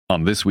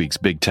On this week's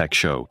Big Tech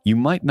Show, you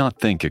might not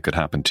think it could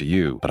happen to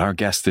you, but our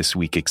guest this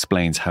week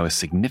explains how a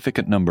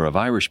significant number of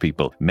Irish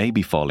people may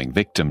be falling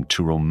victim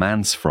to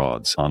romance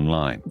frauds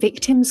online.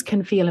 Victims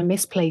can feel a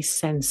misplaced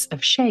sense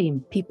of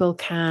shame. People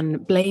can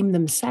blame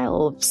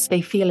themselves.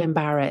 They feel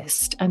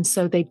embarrassed, and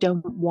so they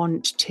don't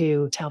want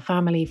to tell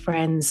family,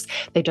 friends.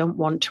 They don't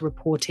want to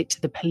report it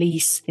to the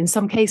police. In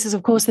some cases,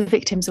 of course, the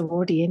victims are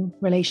already in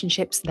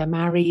relationships. They're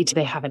married.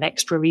 They have an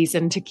extra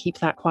reason to keep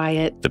that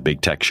quiet. The Big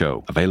Tech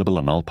Show, available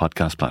on all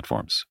podcast platforms.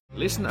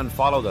 Listen and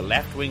follow the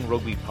Left Wing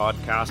Rugby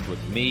podcast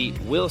with me,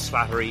 Will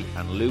Slattery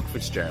and Luke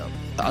Fitzgerald.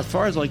 As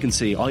far as I can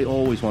see, I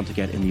always want to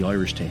get in the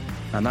Irish team,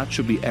 and that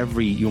should be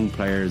every young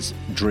player's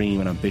dream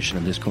and ambition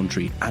in this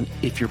country. And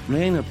if you're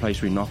playing in a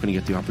place where you're not going to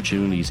get the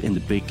opportunities in the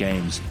big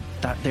games,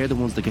 they're the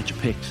ones that get you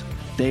picked.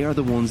 They are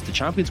the ones, the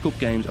Champions Cup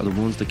games are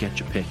the ones that get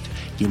you picked.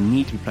 You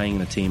need to be playing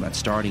in a team and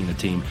starting in a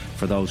team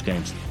for those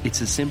games.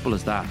 It's as simple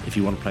as that if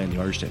you want to play in the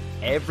Irish team.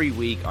 Every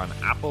week on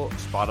Apple,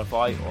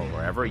 Spotify or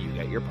wherever you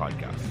get your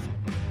podcasts.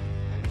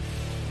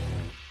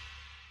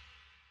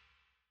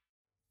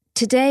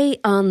 Today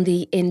on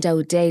the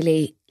Indo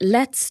Daily,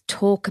 let's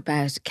talk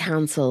about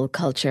cancel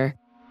culture.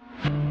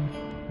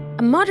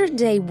 A modern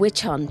day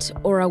witch hunt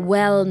or a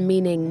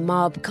well-meaning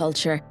mob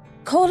culture.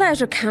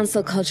 Call-out or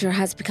cancel culture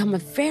has become a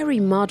very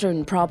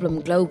modern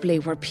problem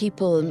globally where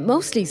people,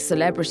 mostly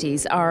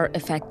celebrities, are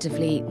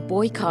effectively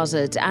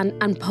boycotted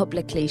and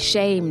publicly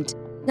shamed.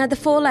 Now, the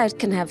fallout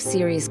can have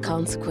serious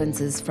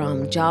consequences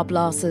from job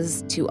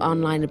losses to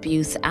online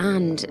abuse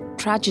and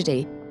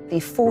tragedy. The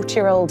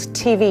 40-year-old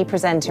TV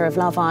presenter of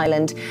Love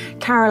Island,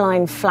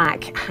 Caroline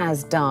Flack,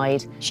 has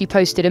died. She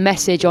posted a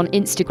message on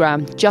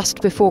Instagram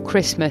just before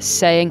Christmas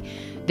saying,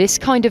 "This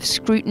kind of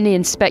scrutiny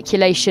and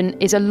speculation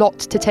is a lot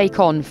to take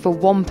on for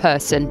one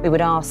person. We would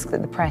ask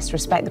that the press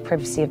respect the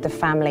privacy of the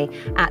family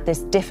at this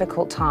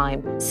difficult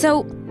time."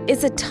 So,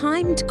 is it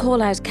time to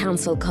call out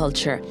cancel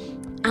culture?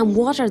 And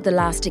what are the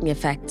lasting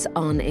effects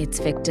on its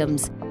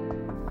victims?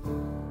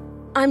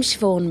 I'm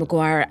Siobhan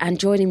Maguire, and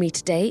joining me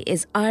today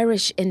is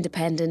Irish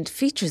Independent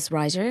features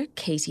writer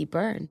Katie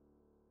Byrne.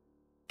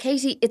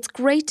 Katie, it's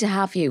great to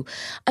have you.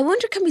 I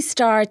wonder, can we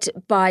start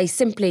by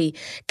simply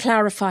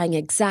clarifying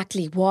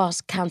exactly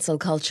what cancel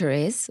culture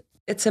is?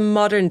 It's a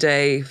modern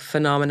day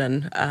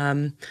phenomenon.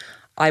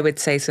 I would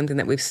say something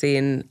that we've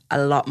seen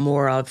a lot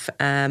more of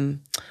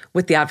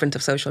with the advent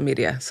of social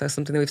media. So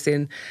something that we've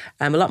seen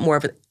a lot more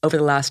of it over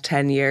the last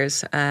 10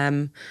 years.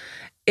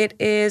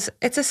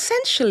 It's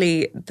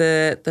essentially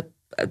the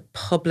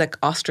public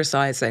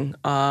ostracizing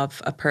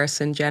of a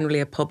person, generally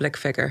a public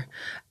figure,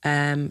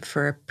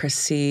 for a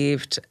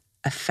perceived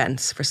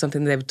offence, for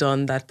something they've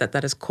done that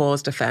has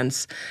caused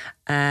offence.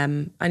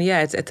 And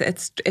yeah,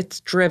 it's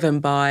driven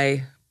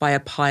by a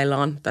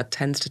pylon that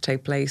tends to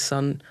take place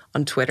on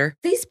Twitter.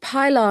 These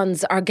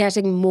pylons are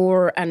getting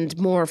more and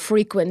more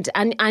frequent,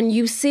 and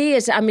you see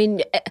it. I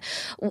mean,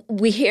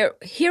 we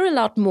hear a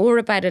lot more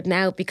about it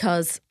now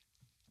because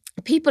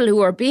people who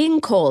are being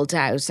called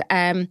out,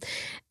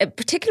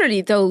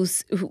 particularly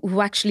those who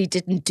actually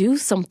didn't do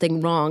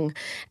something wrong,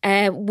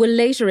 will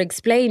later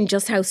explain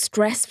just how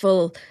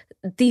stressful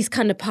these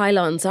kind of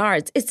pylons are.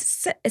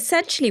 It's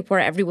essentially where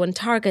everyone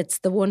targets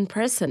the one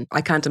person.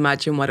 I can't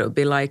imagine what it would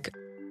be like.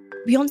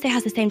 Beyonce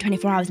has the same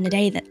 24 hours in a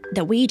day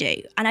that we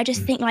do. And I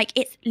just think, like,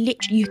 it's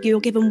literally, you're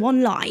given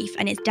one life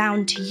and it's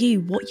down to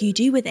you what you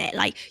do with it.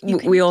 Like,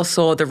 we all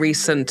saw the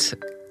recent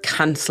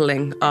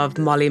cancelling of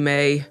Molly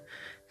May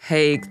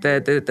Hague,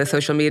 the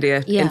social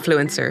media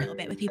influencer. A little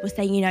bit with people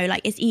saying, you know,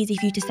 like, it's easy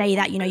for you to say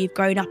that, you know, you've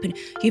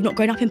not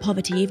grown up in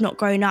poverty, you've not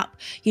grown up,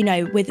 you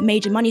know, with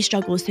major money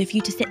struggles. So for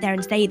you to sit there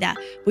and say that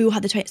we all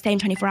have the same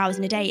 24 hours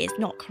in a day is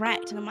not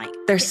correct. And I'm like,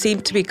 there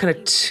seemed to be kind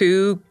of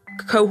two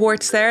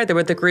cohorts there. There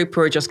were the group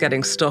who were just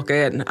getting stuck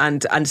in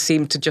and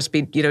seemed to just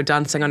be, you know,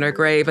 dancing on her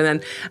grave. And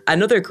then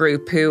another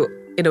group who,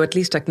 you know, at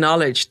least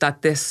acknowledged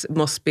that this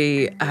must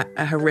be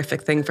a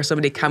horrific thing for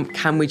somebody.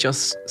 Can we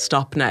just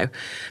stop now?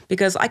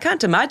 Because I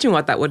can't imagine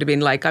what that would have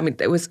been like. I mean,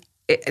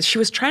 she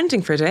was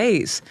trending for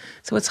days.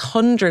 So it's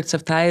hundreds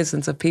of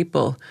thousands of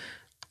people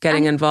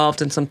getting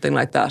involved in something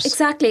like that.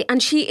 Exactly.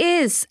 And she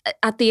is,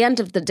 at the end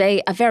of the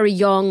day, a very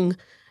young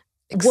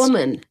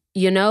woman,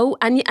 you know?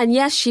 And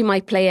yes, she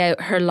might play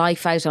out her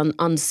life out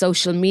on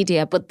social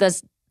media, but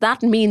does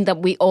that mean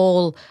that we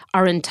all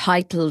are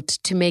entitled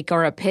to make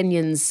our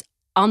opinions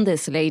on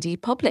this lady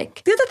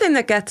public? The other thing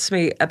that gets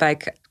me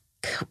about,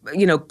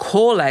 you know,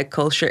 call-out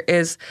culture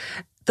is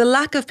the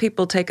lack of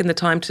people taking the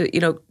time to,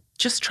 you know,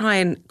 just try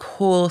and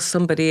call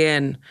somebody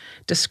in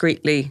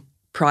discreetly,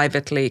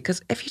 privately.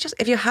 Because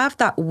if you have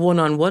that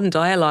one-on-one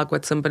dialogue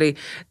with somebody,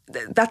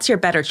 that's your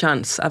better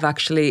chance of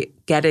actually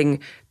getting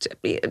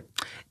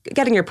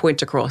your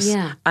point across,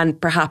 and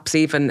perhaps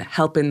even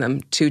helping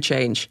them to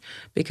change.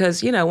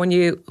 Because, you know,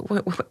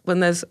 when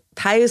there's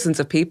thousands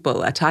of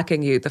people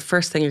attacking you, the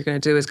first thing you're going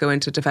to do is go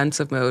into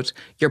defensive mode.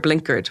 You're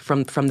blinkered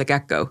from the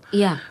get-go.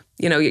 Yeah.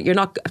 You know, you're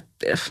not.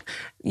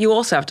 You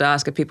also have to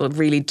ask if people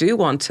really do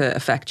want to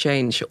affect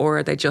change, or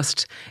are they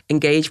just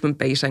engagement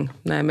baiting?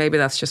 Now, maybe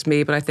that's just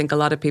me, but I think a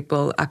lot of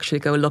people actually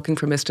go looking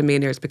for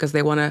misdemeanors because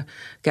they want to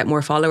get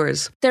more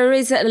followers. There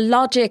is a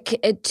logic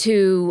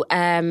to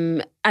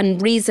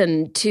and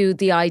reason to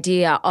the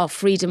idea of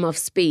freedom of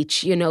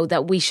speech, you know,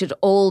 that we should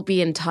all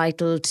be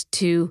entitled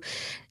to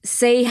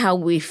say how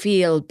we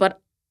feel, but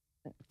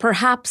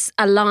perhaps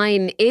a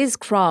line is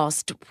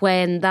crossed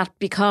when that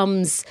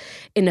becomes,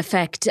 in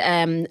effect,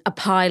 a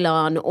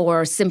pile-on,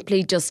 or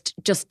simply just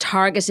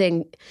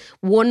targeting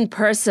one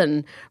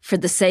person for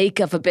the sake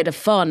of a bit of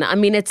fun. I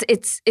mean,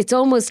 it's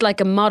almost like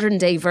a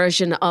modern-day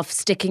version of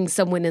sticking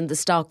someone in the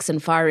stocks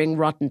and firing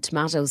rotten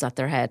tomatoes at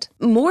their head.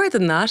 More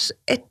than that,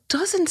 it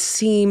doesn't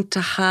seem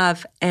to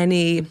have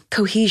any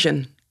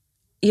cohesion.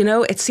 You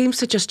know, it seems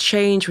to just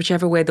change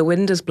whichever way the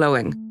wind is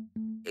blowing.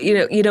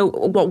 You know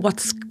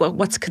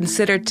what's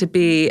considered to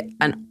be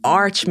an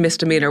arch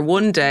misdemeanor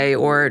one day,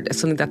 or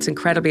something that's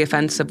incredibly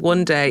offensive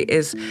one day,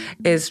 is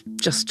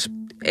just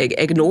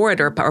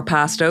ignored or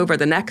passed over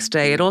the next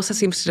day. It also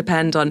seems to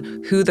depend on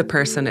who the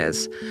person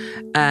is.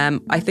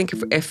 I think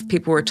if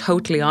people were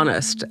totally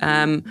honest,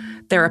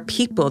 there are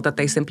people that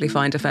they simply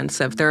find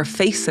offensive. There are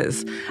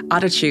faces,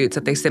 attitudes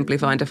that they simply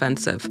find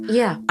offensive.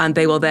 Yeah. And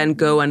they will then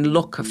go and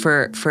look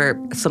for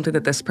something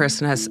that this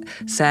person has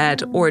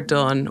said or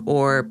done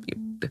or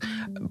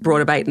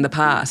brought about in the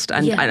past,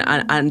 and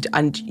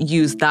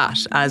use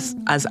that as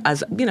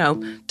you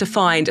know, to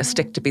find a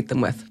stick to beat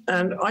them with.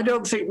 And I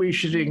don't think we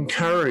should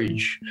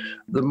encourage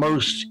the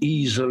most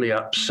easily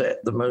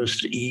upset, the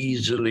most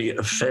easily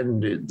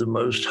offended, the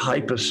most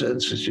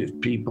hypersensitive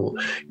people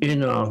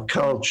in our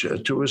culture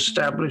to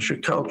establish a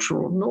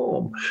cultural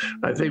norm.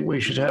 I think we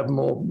should have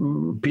more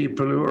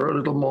people who are a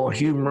little more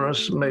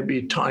humorous, maybe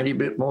a tiny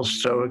bit more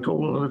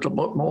stoical, a little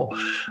bit more,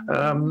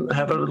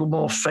 have a little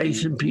more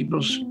faith in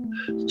people's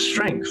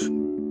strength.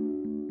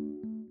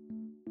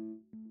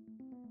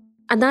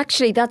 And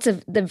actually, that's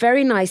the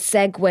very nice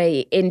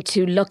segue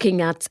into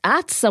looking at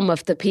some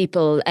of the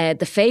people,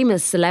 the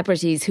famous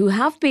celebrities who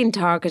have been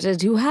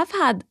targeted, who have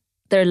had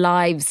their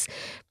lives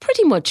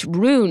pretty much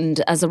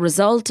ruined as a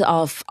result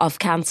of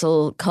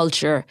cancel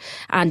culture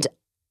and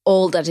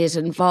all that it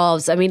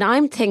involves. I mean,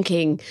 I'm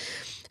thinking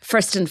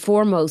first and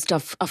foremost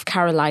of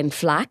Caroline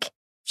Flack.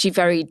 She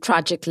very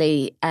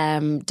tragically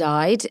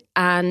died,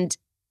 and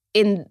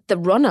in the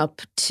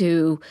run-up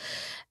to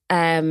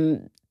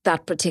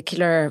that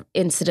particular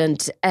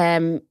incident,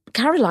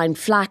 Caroline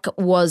Flack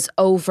was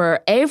over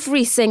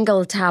every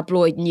single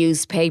tabloid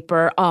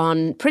newspaper,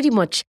 on pretty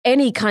much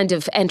any kind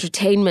of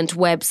entertainment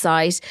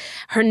website.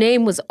 Her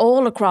name was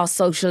all across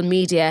social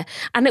media,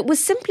 and it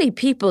was simply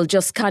people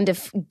just kind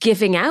of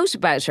giving out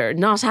about her,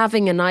 not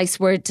having a nice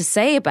word to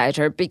say about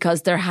her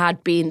because there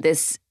had been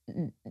this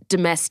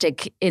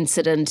domestic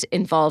incident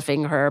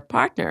involving her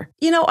partner.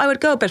 You know, I would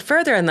go a bit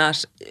further in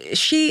that.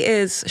 She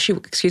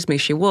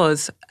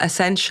was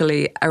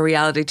essentially a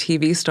reality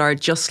TV star,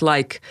 just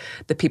like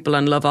the people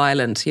on Love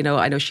Island. You know,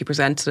 I know she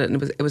presented it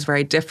and it was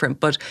very different,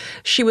 but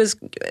she was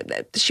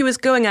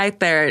going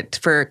out there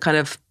for kind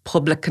of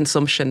public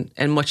consumption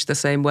in much the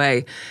same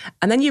way.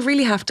 And then you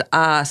really have to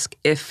ask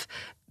if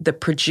the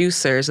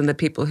producers and the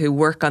people who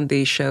work on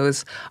these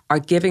shows are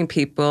giving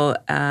people,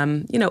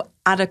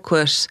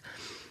 adequate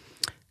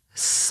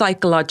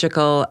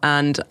psychological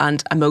and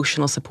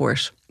emotional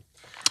support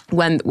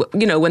when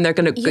they're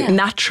going to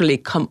naturally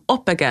come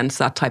up against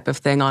that type of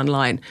thing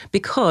online,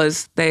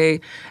 because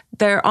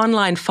their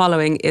online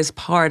following is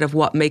part of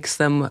what makes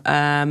them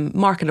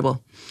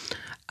marketable.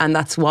 And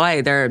that's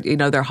why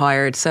they're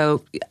hired.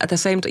 So at the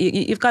same time,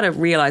 you've got to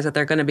realise that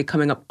they're going to be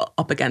coming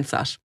up against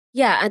that.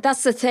 Yeah, and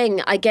that's the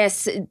thing. I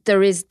guess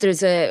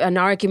there's an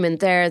argument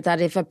there that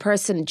if a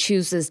person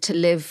chooses to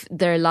live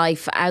their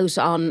life out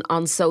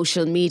on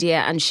social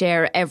media and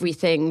share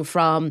everything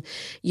from,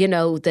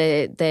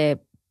 the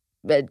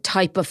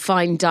type of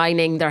fine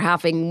dining they're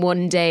having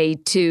one day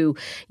to,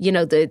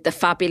 the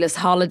fabulous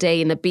holiday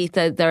in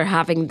Ibiza they're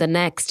having the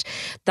next,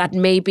 that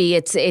maybe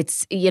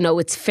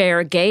it's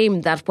fair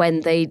game that when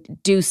they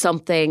do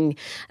something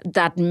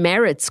that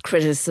merits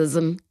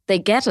criticism, they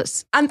get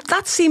it. And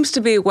that seems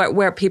to be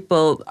where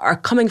people are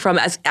coming from,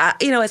 as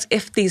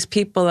if these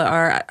people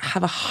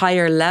have a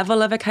higher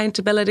level of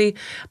accountability.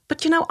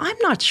 But, I'm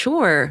not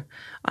sure.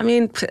 I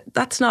mean,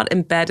 that's not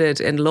embedded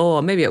in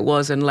law. Maybe it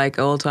was in like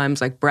old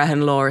times, like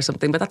Brehon law or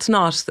something, but that's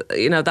not,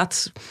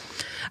 that's...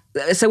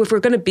 So if we're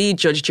going to be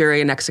judge,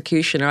 jury and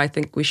executioner, I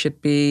think we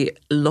should be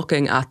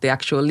looking at the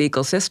actual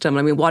legal system.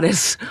 I mean, what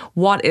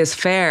is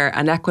fair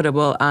and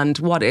equitable, and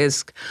what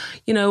is,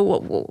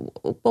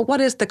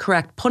 what is the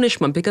correct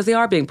punishment? Because they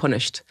are being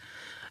punished.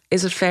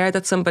 Is it fair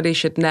that somebody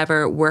should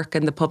never work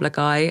in the public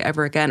eye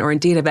ever again, or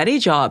indeed have any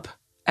job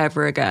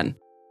ever again?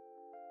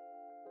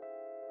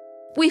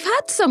 We've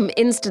had some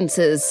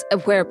instances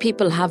where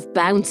people have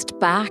bounced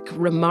back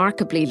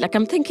remarkably. Like,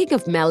 I'm thinking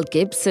of Mel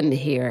Gibson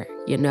here,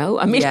 you know?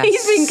 I mean, Yes.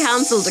 he's been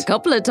cancelled a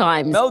couple of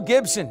times. Mel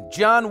Gibson,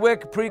 John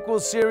Wick prequel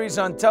series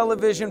on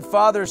television.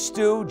 Father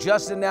Stu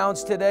just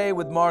announced today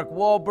with Mark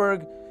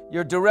Wahlberg.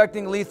 You're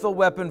directing Lethal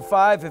Weapon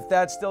 5, if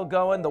that's still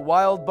going. The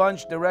Wild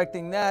Bunch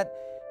directing that.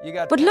 You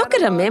got. But look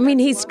at him. I mean,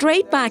 he's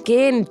straight back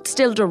in,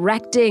 still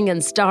directing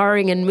and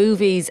starring in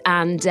movies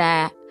and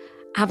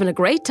having a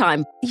great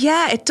time.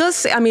 Yeah, it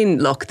does. I mean,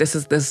 look, this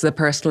is a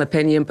personal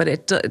opinion,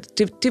 but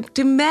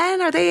do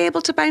men, are they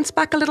able to bounce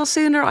back a little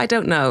sooner? I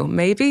don't know.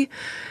 Maybe.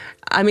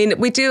 I mean,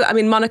 we do. I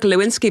mean, Monica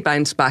Lewinsky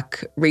bounced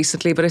back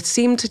recently, but it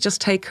seemed to just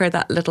take her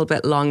that little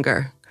bit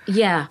longer.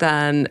 Yeah.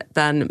 Than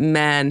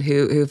men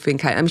who've been.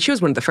 I mean, she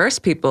was one of the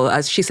first people,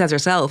 as she says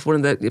herself,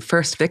 one of the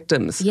first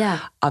victims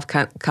of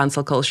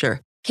cancel culture.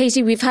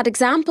 Katie, we've had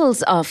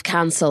examples of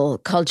cancel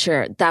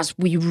culture that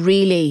we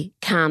really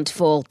can't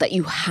fault, that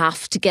you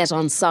have to get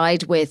on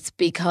side with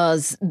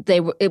because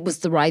it was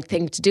the right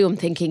thing to do. I'm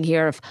thinking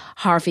here of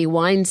Harvey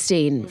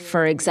Weinstein,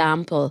 for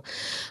example.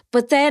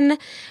 But then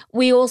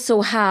we also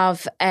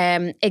have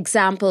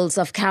examples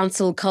of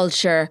cancel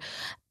culture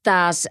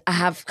that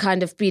have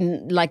kind of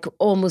been like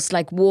almost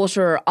like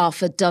water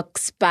off a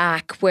duck's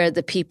back where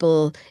the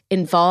people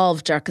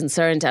involved are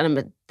concerned. And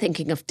I'm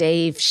thinking of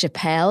Dave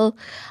Chappelle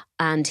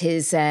and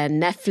his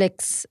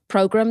Netflix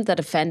program that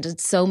offended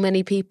so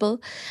many people.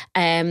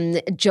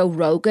 Joe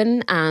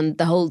Rogan and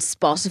the whole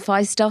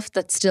Spotify stuff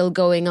that's still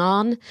going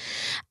on.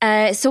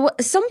 So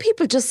some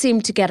people just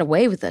seem to get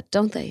away with it,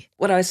 don't they?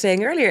 What I was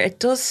saying earlier, it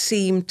does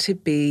seem to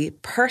be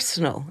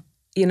personal.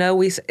 You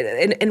know,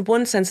 in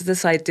one sense,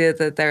 this idea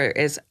that there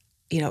is,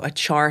 you know, a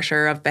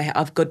charter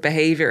of good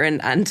behaviour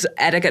and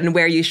etiquette and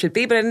where you should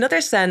be. But in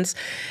another sense,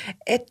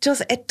 it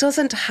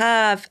doesn't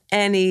have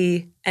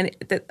any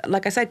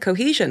like I said,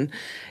 cohesion.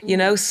 You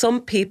know,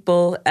 some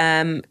people,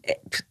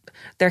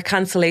 their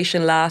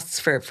cancellation lasts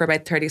for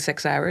about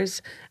 36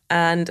 hours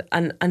and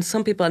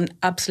some people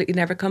absolutely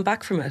never come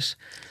back from it.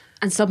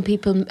 And some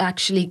people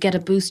actually get a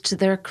boost to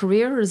their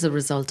career as a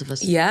result of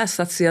it. Yes,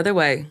 that's the other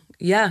way.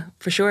 Yeah,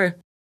 for sure.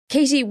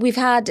 Katie, we've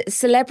had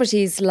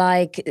celebrities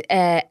like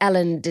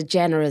Ellen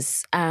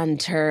DeGeneres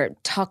and her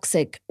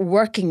toxic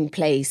working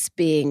place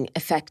being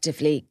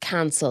effectively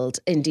cancelled.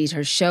 Indeed,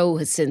 her show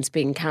has since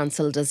been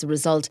cancelled as a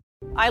result.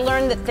 I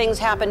learned that things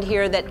happened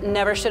here that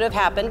never should have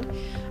happened.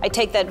 I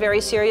take that very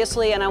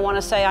seriously, and I want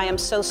to say I am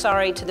so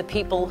sorry to the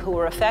people who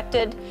were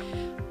affected.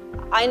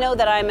 I know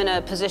that I'm in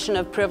a position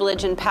of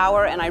privilege and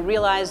power, and I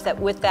realize that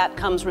with that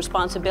comes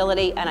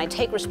responsibility, and I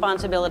take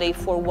responsibility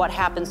for what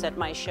happens at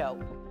my show.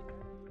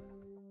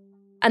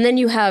 And then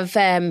you have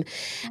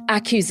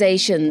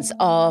accusations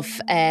of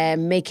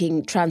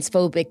making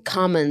transphobic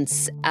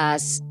comments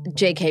at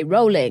J.K.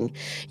 Rowling.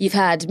 You've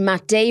had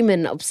Matt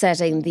Damon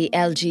upsetting the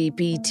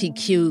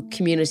LGBTQ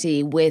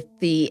community with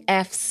the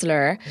F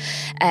slur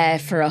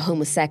for a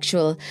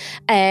homosexual.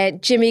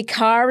 Jimmy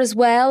Carr as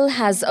well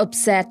has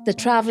upset the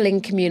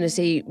travelling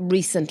community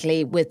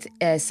recently with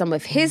some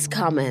of his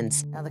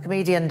comments. Now, the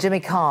comedian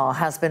Jimmy Carr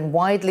has been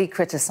widely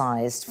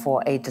criticised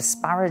for a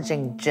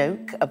disparaging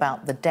joke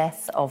about the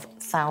death of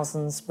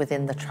thousands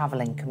within the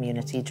travelling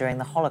community during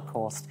the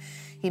Holocaust.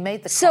 He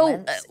made the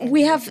comments. So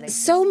we have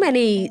so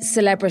many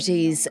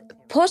celebrities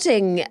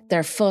putting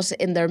their foot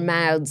in their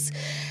mouths,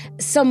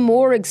 some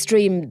more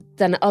extreme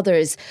than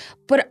others.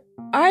 But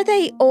are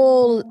they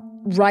all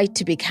right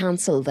to be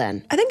cancelled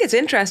then? I think it's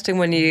interesting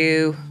when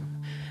you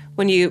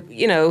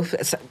know,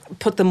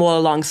 put them all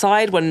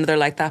alongside one another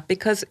like that,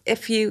 because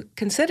if you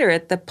consider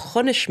it, the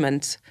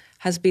punishment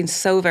has been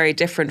so very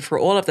different for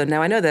all of them.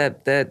 Now, I know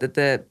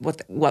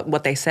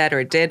what they said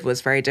or did was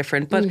very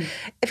different, but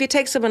if you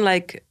take someone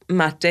like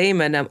Matt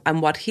Damon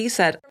and what he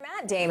said.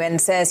 Matt Damon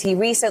says he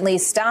recently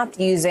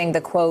stopped using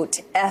the, quote,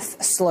 F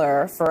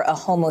slur for a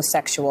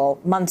homosexual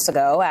months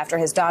ago after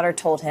his daughter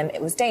told him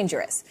it was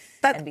dangerous.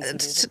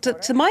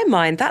 To my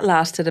mind, that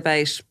lasted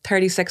about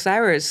 36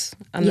 hours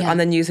on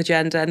the news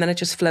agenda, and then it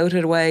just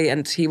floated away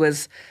and he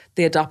was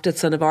the adopted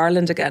son of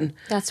Ireland again.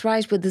 That's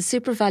right, with the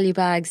super value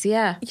bags,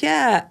 yeah.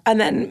 Yeah, and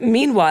then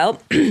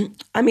meanwhile,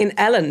 I mean,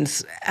 Ellen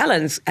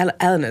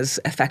is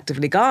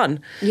effectively gone.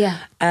 Yeah.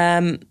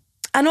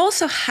 And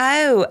also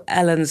how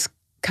Ellen's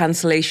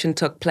cancellation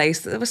took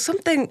place, there was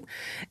something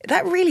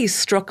that really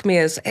struck me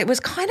as it was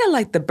kind of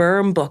like the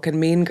Byrne book in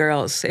Mean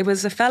Girls. It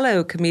was a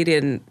fellow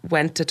comedian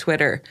went to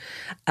Twitter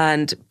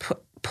and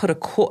put a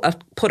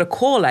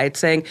call out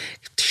saying,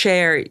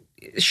 share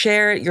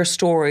your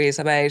stories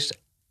about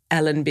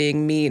Ellen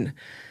being mean.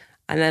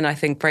 And then I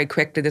think very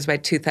quickly there's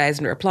about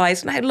 2,000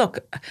 replies. And look,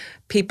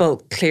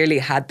 people clearly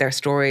had their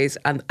stories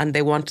and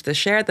they wanted to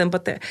share them.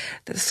 But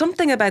there's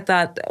something about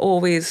that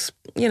always,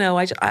 you know,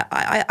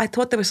 I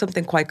thought there was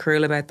something quite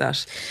cruel about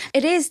that.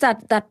 It is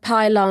that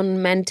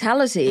pile-on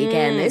mentality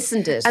again,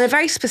 isn't it? And a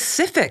very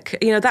specific,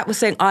 you know, that was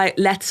saying,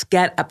 let's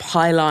get a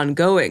pile-on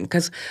going.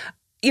 Because,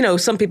 you know,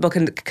 some people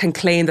can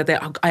claim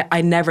that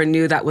I never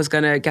knew that was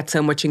going to get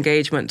so much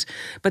engagement.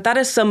 But that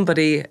is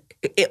somebody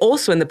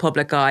also in the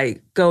public eye,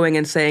 going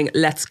and saying,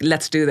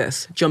 let's do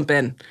this, jump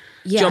in,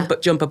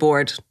 jump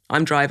aboard,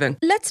 I'm driving.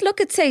 Let's look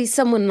at, say,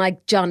 someone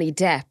like Johnny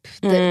Depp,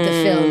 the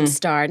film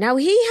star. Now,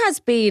 he has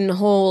been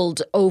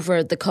hauled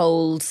over the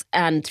coals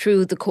and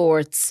through the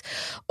courts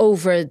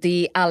over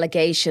the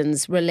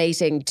allegations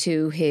relating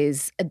to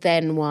his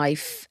then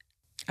wife,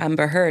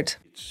 Amber Heard.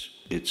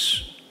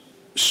 It's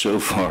so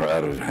far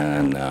out of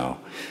hand now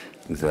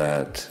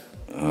that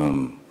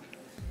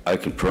I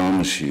can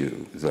promise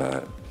you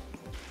that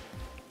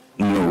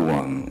no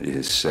one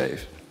is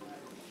safe.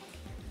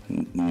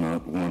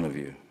 Not one of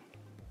you.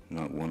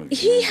 Not one of you.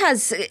 He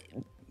has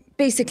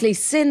basically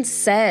since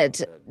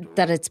said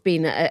that it's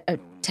been a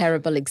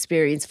terrible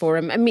experience for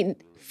him. I mean,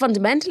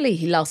 fundamentally,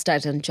 he lost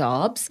out on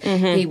jobs.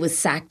 Mm-hmm. He was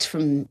sacked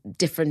from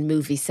different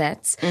movie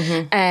sets.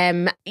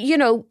 Mm-hmm.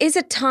 Is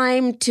it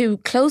time to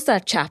close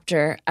that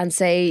chapter and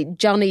say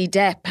Johnny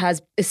Depp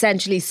has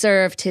essentially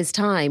served his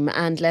time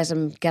and let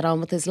him get on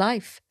with his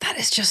life? That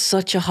is just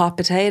such a hot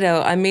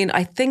potato. I mean,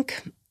 I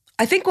think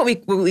what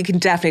we can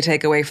definitely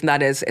take away from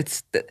that is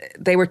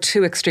they were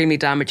two extremely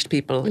damaged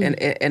people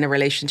in a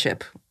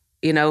relationship.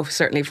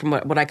 Certainly from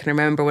what I can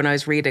remember when I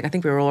was reading. I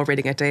think we were all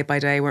reading it day by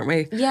day, weren't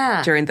we?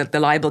 Yeah. During the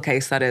libel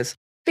case, that is.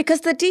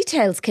 Because the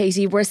details,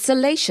 Katie, were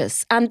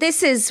salacious. And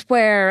this is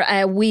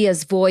where we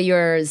as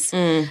voyeurs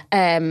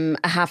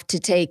have to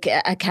take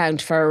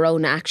account for our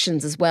own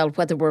actions as well,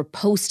 whether we're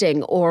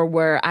posting or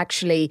we're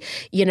actually,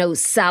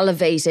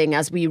 salivating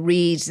as we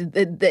read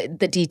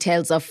the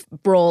details of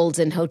brawls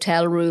in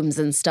hotel rooms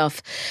and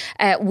stuff.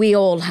 We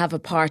all have a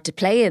part to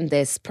play in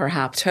this,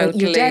 perhaps. Totally.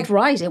 But you're dead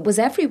right. It was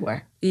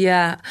everywhere.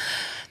 Yeah.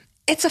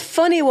 It's a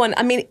funny one.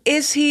 I mean,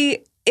 is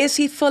he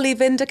fully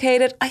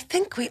vindicated? I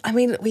think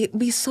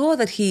we saw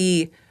that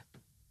he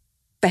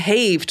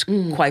behaved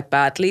quite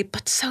badly,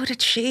 but so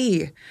did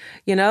she.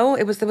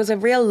 There was a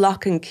real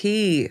lock and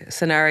key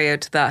scenario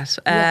to that.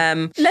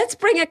 Let's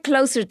bring it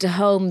closer to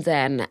home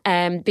then,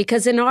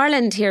 because in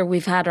Ireland here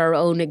we've had our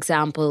own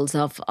examples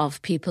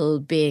of people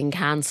being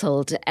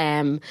cancelled.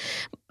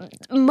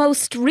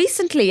 Most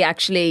recently,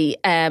 actually.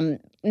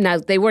 Now,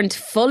 they weren't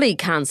fully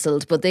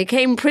cancelled, but they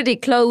came pretty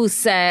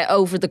close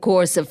over the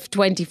course of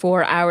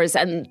 24 hours.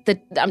 And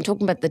I'm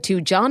talking about the two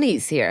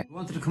Johnnies here. We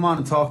wanted to come on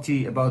and talk to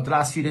you about the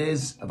last few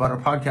days, about our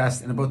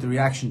podcast and about the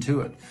reaction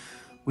to it.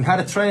 We had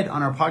a thread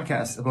on our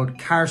podcast about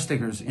car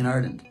stickers in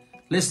Ireland.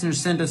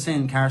 Listeners sent us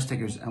in car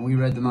stickers and we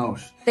read them out.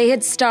 They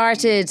had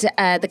started,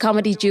 the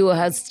comedy duo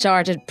had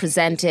started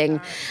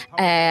presenting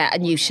a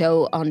new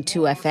show on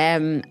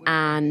 2FM.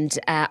 And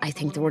I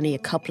think there were only a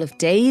couple of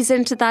days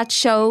into that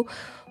show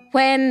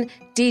when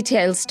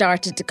details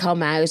started to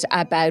come out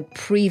about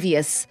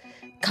previous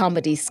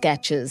comedy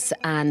sketches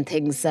and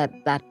things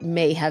that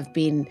may have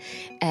been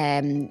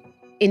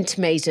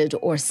intimated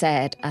or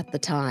said at the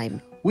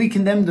time. We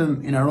condemned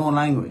them in our own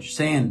language,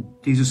 saying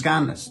these are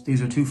scandalous,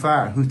 these are too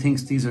far, who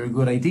thinks these are a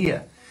good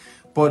idea?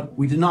 But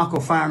we did not go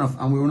far enough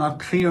and we were not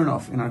clear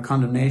enough in our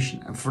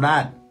condemnation. And for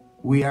that,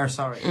 we are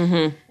sorry.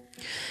 Mm-hmm.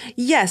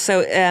 Yeah,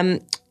 so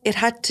it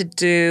had to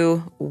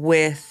do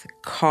with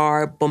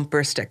car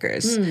bumper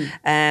stickers.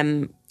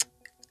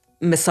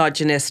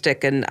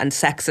 Misogynistic and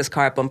sexist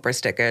car bumper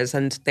stickers,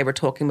 and they were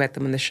talking about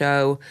them in the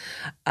show.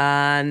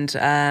 And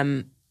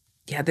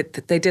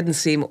they didn't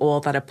seem all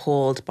that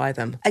appalled by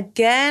them.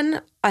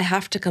 Again, I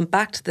have to come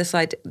back to this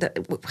idea that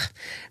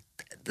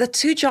the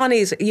two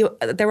Johnnies,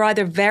 they're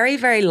either very,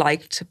 very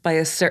liked by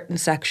a certain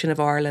section of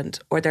Ireland,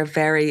 or they're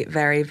very,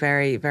 very,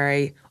 very,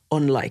 very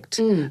unliked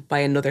by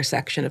another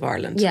section of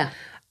Ireland. Yeah.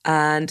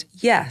 And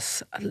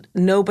yes,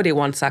 nobody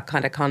wants that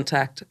kind of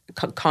content.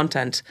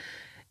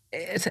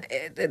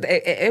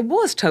 It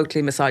was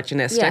totally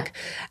misogynistic.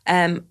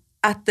 Yeah.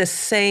 At the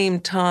same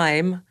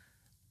time,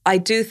 I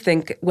do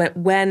think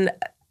when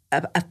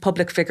a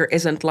public figure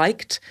isn't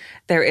liked,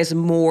 there is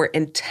more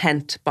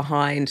intent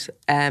behind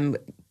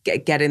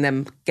getting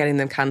them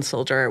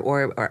cancelled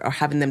or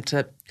having them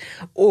to,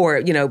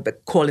 or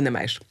calling them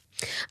out.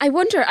 I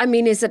wonder,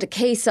 is it a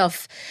case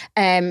of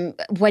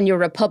when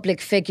you're a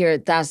public figure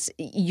that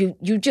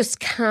you just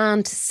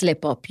can't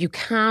slip up, you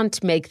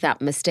can't make that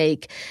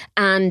mistake?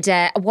 And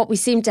what we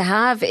seem to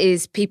have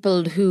is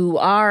people who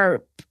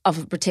are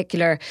of a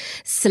particular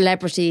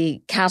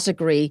celebrity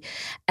category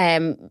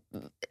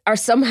are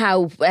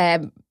somehow...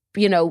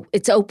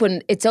 it's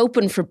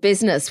open for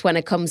business when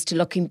it comes to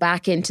looking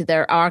back into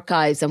their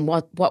archives and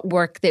what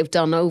work they've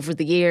done over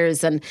the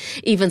years, and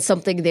even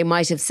something they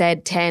might have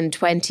said 10,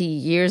 20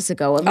 years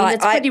ago.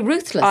 It's pretty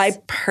ruthless. I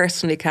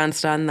personally can't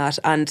stand that,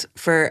 and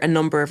for a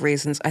number of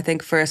reasons. I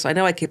think first, I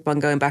know I keep on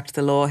going back to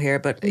the law here,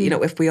 but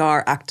if we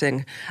are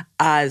acting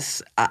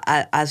as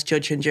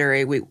judge and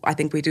jury, I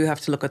think we do have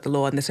to look at the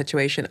law in the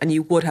situation, and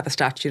you would have a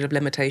statute of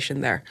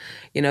limitation there.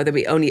 There'd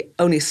be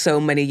only so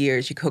many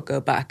years you could go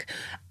back.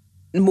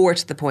 More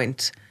to the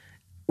point,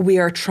 we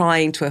are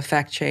trying to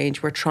affect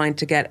change. We're trying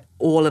to get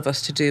all of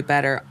us to do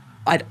better.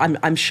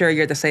 I'm sure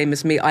you're the same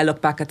as me. I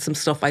look back at some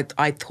stuff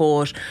I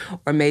thought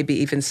or maybe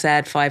even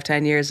said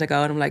 5-10 years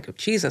ago, and I'm like,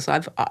 Jesus,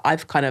 I've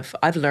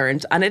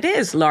learned, and it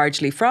is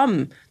largely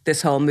from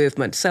this whole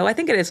movement. So I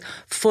think it is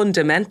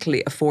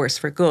fundamentally a force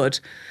for good.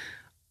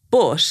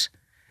 But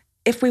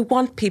if we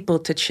want people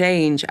to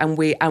change and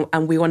we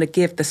want to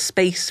give the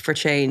space for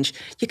change,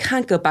 you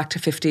can't go back to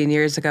 15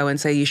 years ago and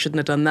say you shouldn't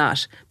have done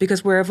that,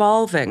 because we're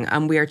evolving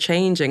and we are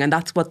changing, and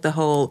that's what the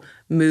whole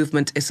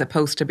movement is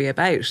supposed to be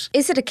about.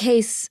 Is it a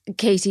case,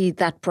 Katie,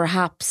 that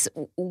perhaps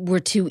we're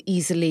too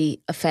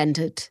easily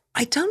offended?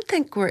 I don't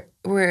think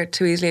we're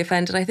too easily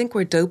offended. I think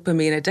we're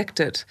dopamine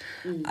addicted,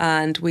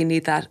 and we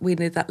need that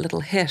little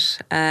hit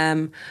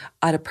at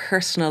a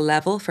personal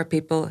level for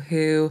people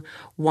who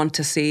want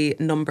to see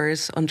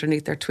numbers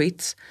underneath their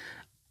tweets.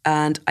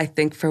 And I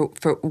think for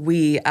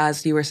we,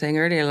 as you were saying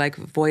earlier, like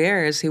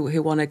voyeurs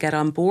who want to get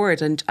on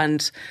board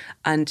and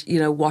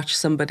watch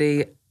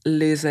somebody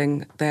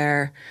losing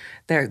their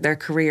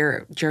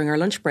career during our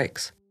lunch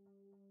breaks.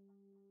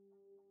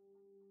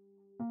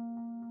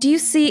 Do you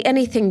see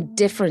anything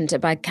different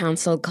about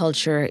cancel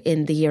culture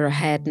in the year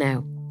ahead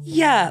now?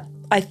 Yeah,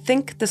 I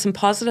think there's some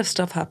positive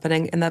stuff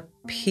happening in that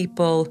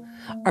people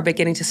are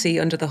beginning to see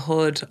under the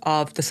hood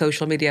of the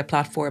social media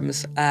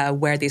platforms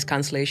where these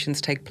cancellations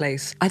take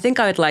place. I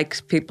think I would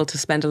like people to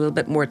spend a little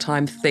bit more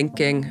time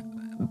thinking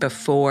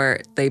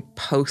before they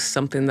post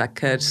something that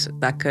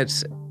could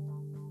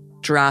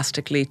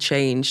drastically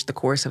change the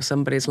course of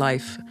somebody's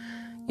life.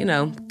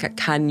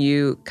 Can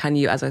you,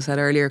 as I said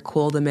earlier,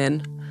 call them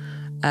in?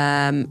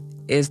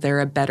 Is there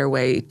a better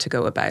way to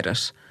go about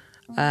it?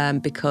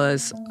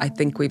 Because I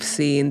think we've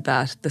seen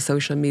that the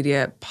social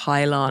media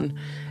pylon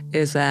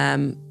is,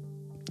 it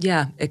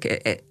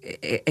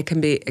can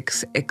be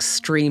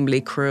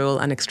extremely cruel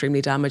and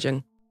extremely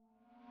damaging.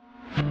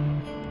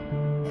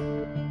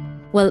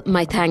 Well,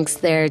 my thanks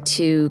there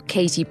to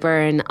Katie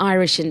Byrne,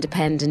 Irish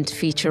Independent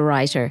feature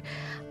writer.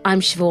 I'm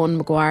Siobhan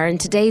Maguire, and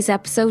today's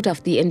episode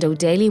of the Indo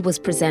Daily was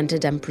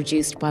presented and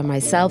produced by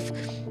myself.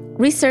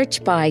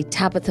 Research by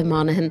Tabitha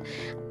Monaghan,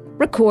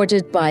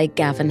 recorded by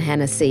Gavin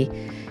Hennessy.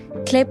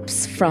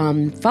 Clips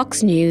from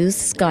Fox News,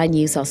 Sky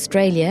News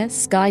Australia,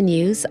 Sky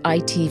News,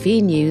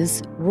 ITV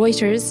News,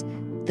 Reuters,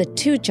 The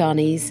Two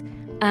Johnnies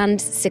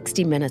and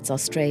 60 Minutes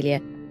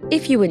Australia.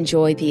 If you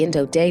enjoy the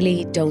Indo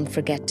Daily, don't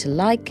forget to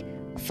like,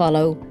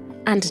 follow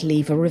and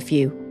leave a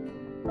review.